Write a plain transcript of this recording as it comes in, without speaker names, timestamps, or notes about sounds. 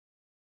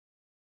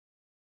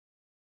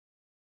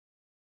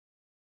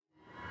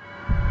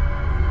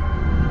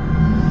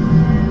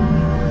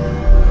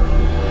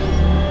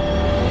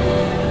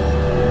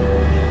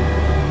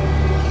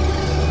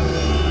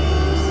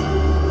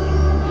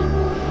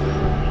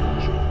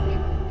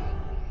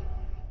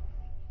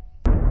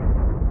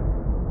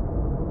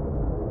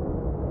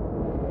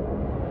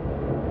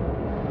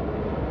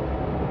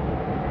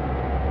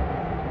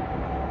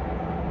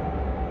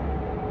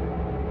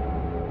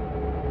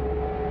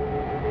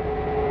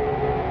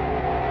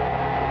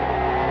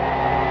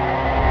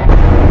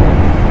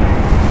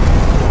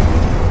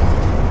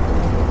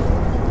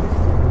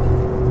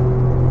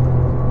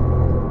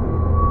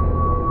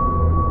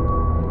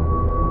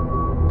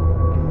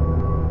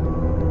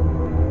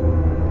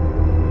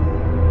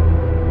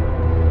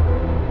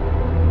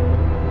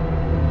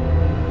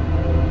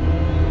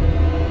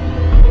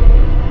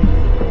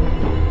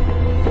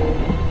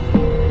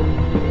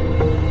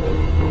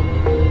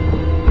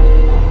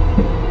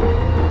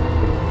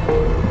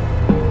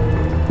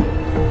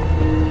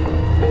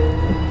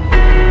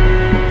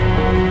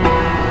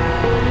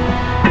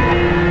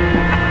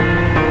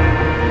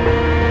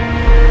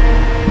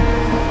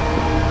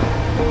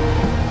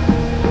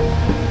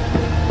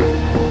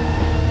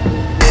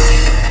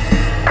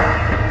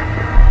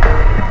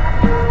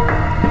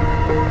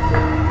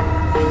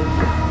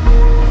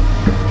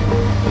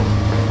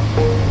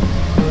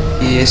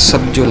ये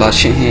सब जो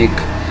लाशें हैं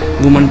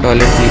एक वुमन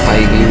टॉयलेट में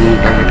पाई गई, वुमन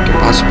टॉयलेट के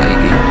पास पाई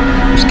गई,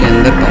 उसके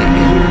अंदर पाई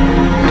गई।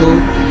 तो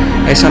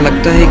ऐसा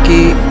लगता है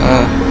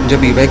कि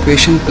जब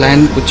इवैक्यूएशन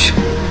प्लान कुछ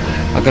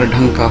अगर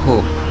ढंग का हो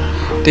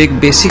तो एक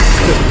बेसिक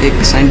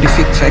एक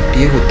साइंटिफिक फैक्ट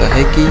ये होता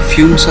है कि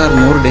fumes are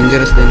more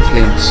dangerous than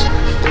flames,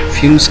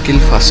 fumes kill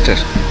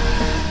faster.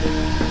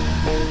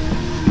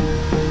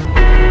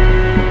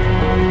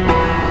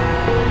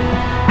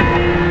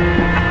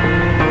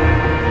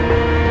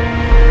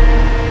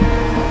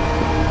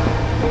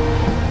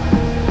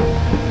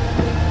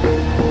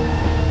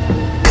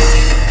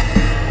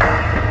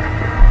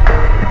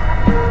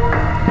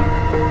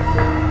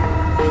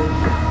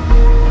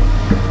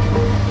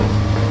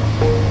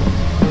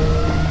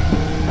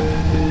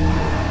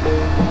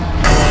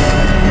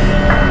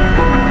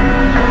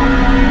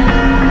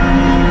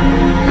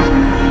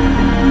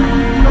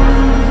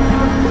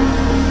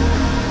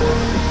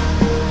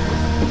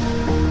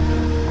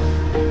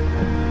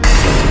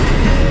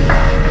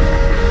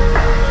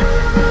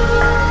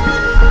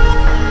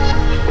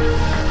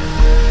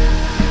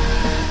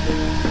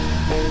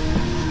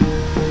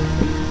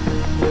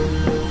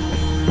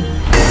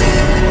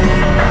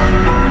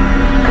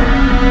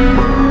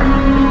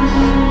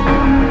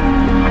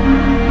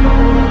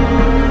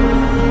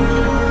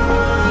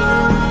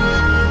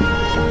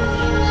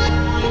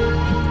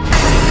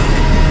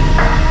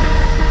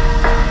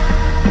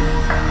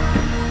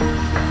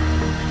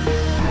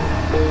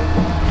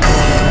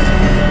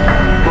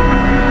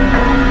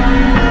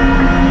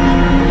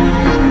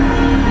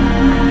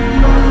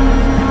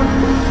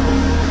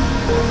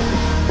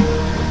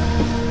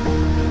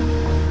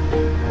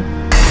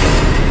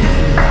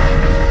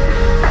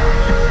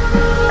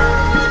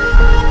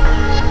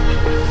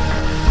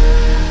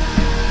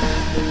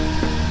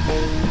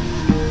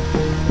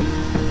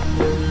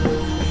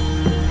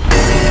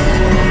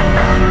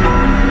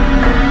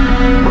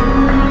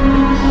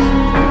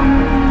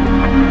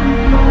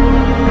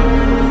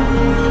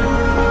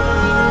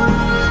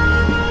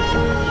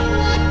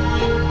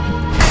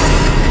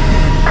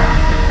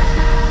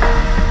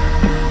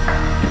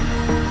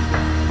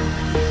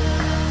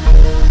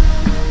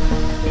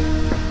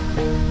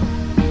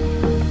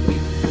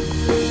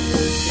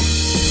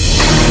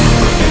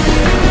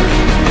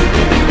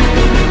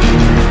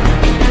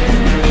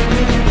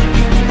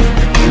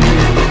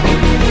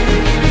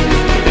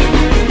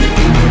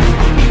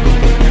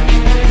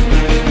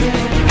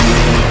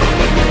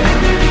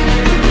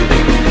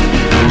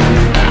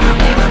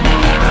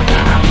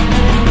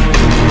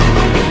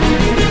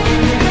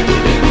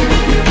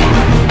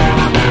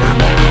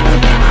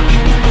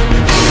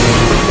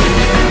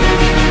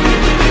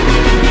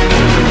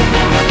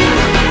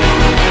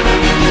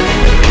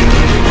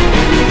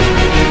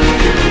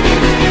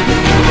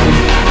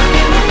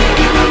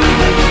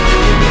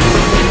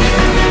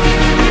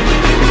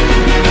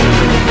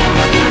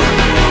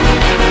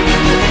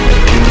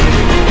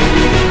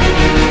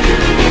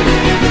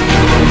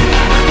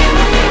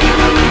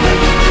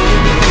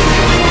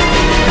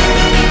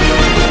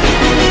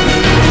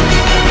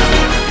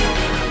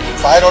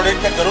 Fire audit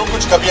में जरूर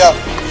कुछ कमियां,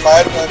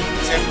 फायर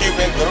सेफ्टी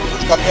में जरूर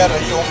कुछ कमियां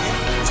रही होंगी,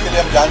 उसके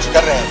लिए हम जांच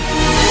कर रहे हैं।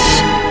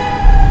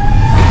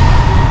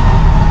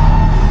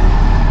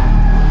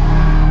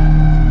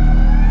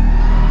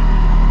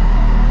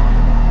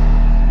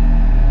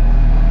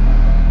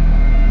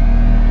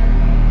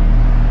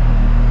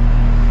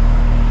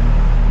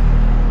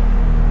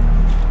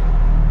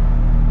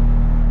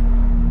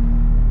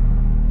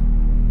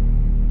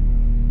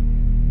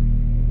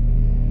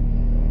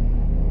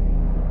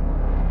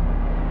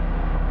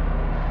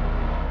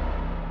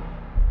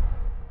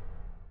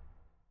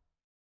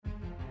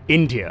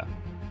 India,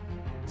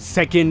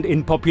 second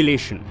in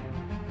population,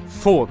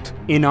 fourth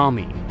in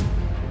army.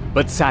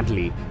 But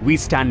sadly, we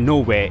stand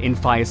nowhere in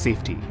fire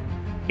safety.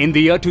 In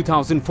the year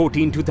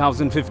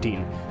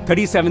 2014-2015,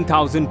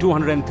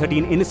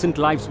 37,213 innocent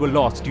lives were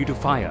lost due to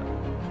fire,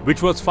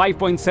 which was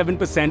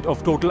 5.7%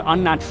 of total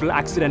unnatural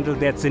accidental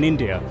deaths in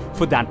India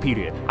for that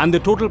period. And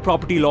the total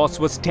property loss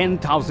was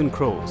 10,000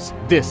 crores.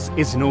 This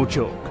is no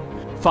joke.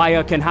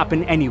 Fire can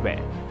happen anywhere.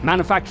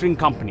 Manufacturing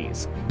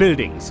companies,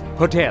 buildings,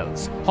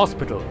 hotels,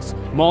 hospitals,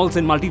 malls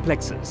and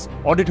multiplexes,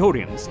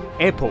 auditoriums,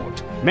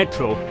 airport,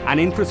 metro and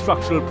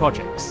infrastructural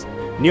projects.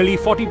 Nearly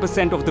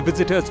 40% of the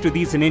visitors to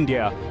these in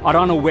India are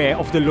unaware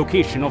of the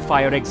location of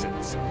fire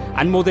exits,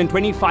 and more than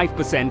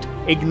 25%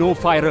 ignore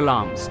fire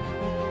alarms,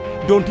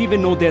 don't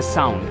even know their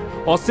sound,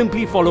 or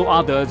simply follow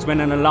others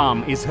when an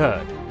alarm is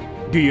heard.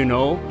 Do you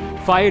know?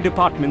 Fire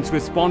departments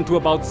respond to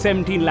about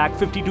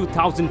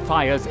 17,52,000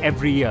 fires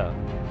every year.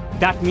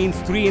 That means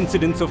 3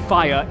 incidents of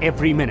fire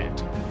every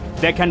minute.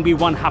 There can be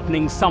one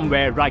happening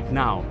somewhere right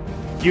now.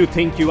 You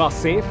think you are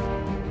safe?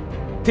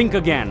 Think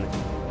again.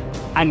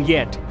 And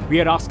yet, we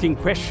are asking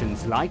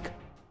questions like,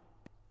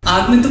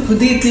 आग में तो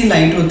खुद ही इतनी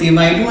light होती है.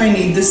 Why do I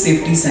need this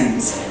safety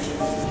signs?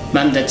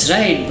 Ma'am, that's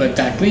right, but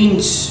that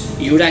means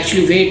you would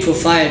actually wait for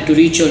fire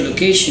to reach your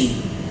location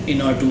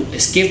in order to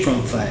escape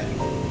from fire,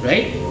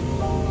 right?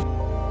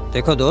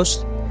 देखो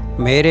दोस्त,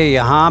 मेरे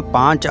यहाँ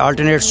 5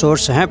 alternate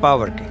source हैं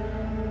power के.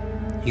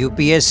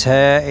 UPS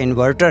है,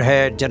 inverter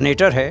है,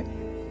 generator है,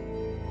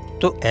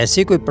 तो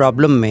ऐसी कोई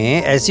प्रॉब्लम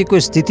में, ऐसी कोई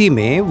स्थिति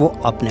में वो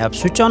अपने आप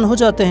स्विच ऑन हो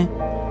जाते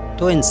हैं।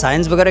 तो इन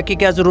साइंस वगैरह की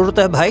क्या ज़रूरत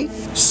है भाई?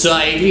 So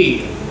I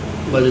agree.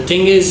 But the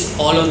thing is,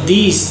 all of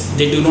these,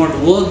 they do not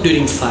work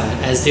during fire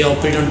as they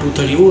operate on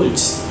 230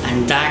 volts,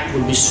 and that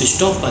would be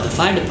switched off by the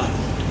fire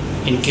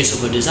department in case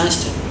of a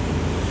disaster.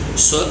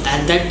 So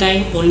at that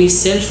time, only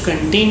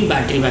self-contained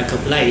battery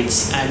backup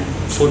lights and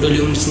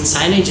photoluminescent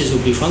signages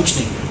would be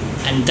functioning,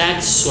 and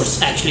that's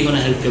what's actually going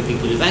to help your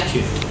people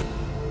evacuate.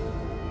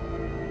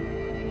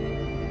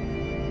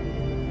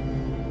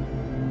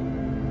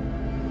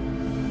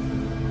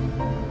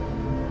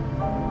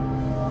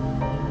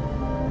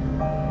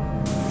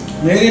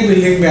 मेरी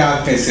building में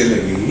आग कैसे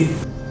लगेगी?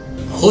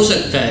 हो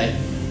सकता है,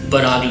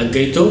 पर आग लग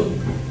गई तो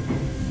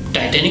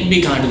टाइटैनिक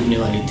भी कहाँ डूबने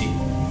वाली थी.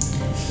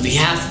 We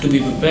have to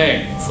be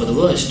prepared for the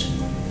worst.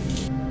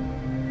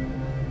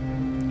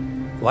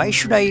 Why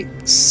should I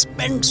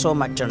spend so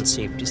much on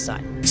safety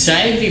sign? So I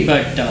agree,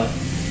 but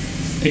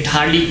it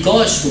hardly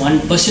costs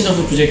 1%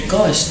 of a project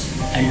cost,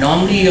 and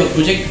normally your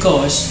project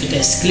cost, it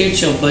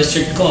escalates your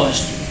budget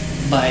cost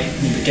by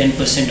maybe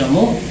 10% or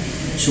more.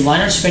 So why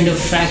not spend a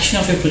fraction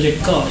of your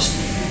project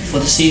cost for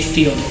the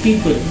safety of the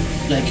people,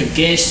 like your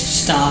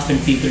guests, staff and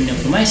people in your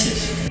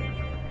premises?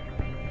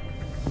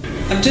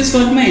 I've just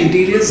got my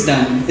interiors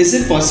done. Is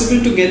it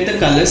possible to get the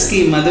color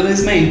scheme?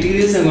 Otherwise my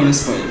interiors are going to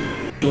spoil.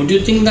 Don't you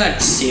think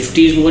that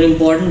safety is more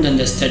important than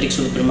the aesthetics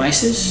of the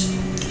premises?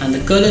 And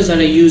the colors that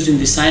are used in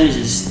the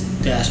signages,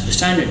 they are as per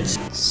standards.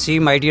 See,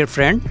 my dear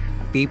friend,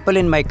 people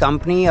in my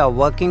company are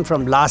working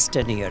from last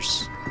 10 years.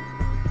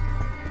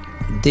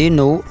 They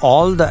know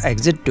all the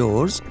exit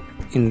doors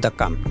in the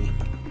company.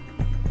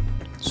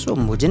 So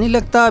मुझे नहीं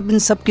लगता अब इन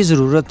सब की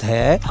ज़रूरत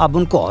है, अब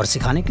उनको और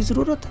सिखाने की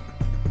ज़रूरत है.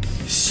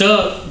 Sir,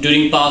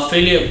 during power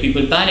failure,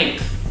 people panic,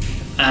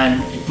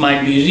 and it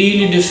might be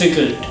really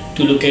difficult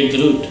to locate the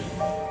route.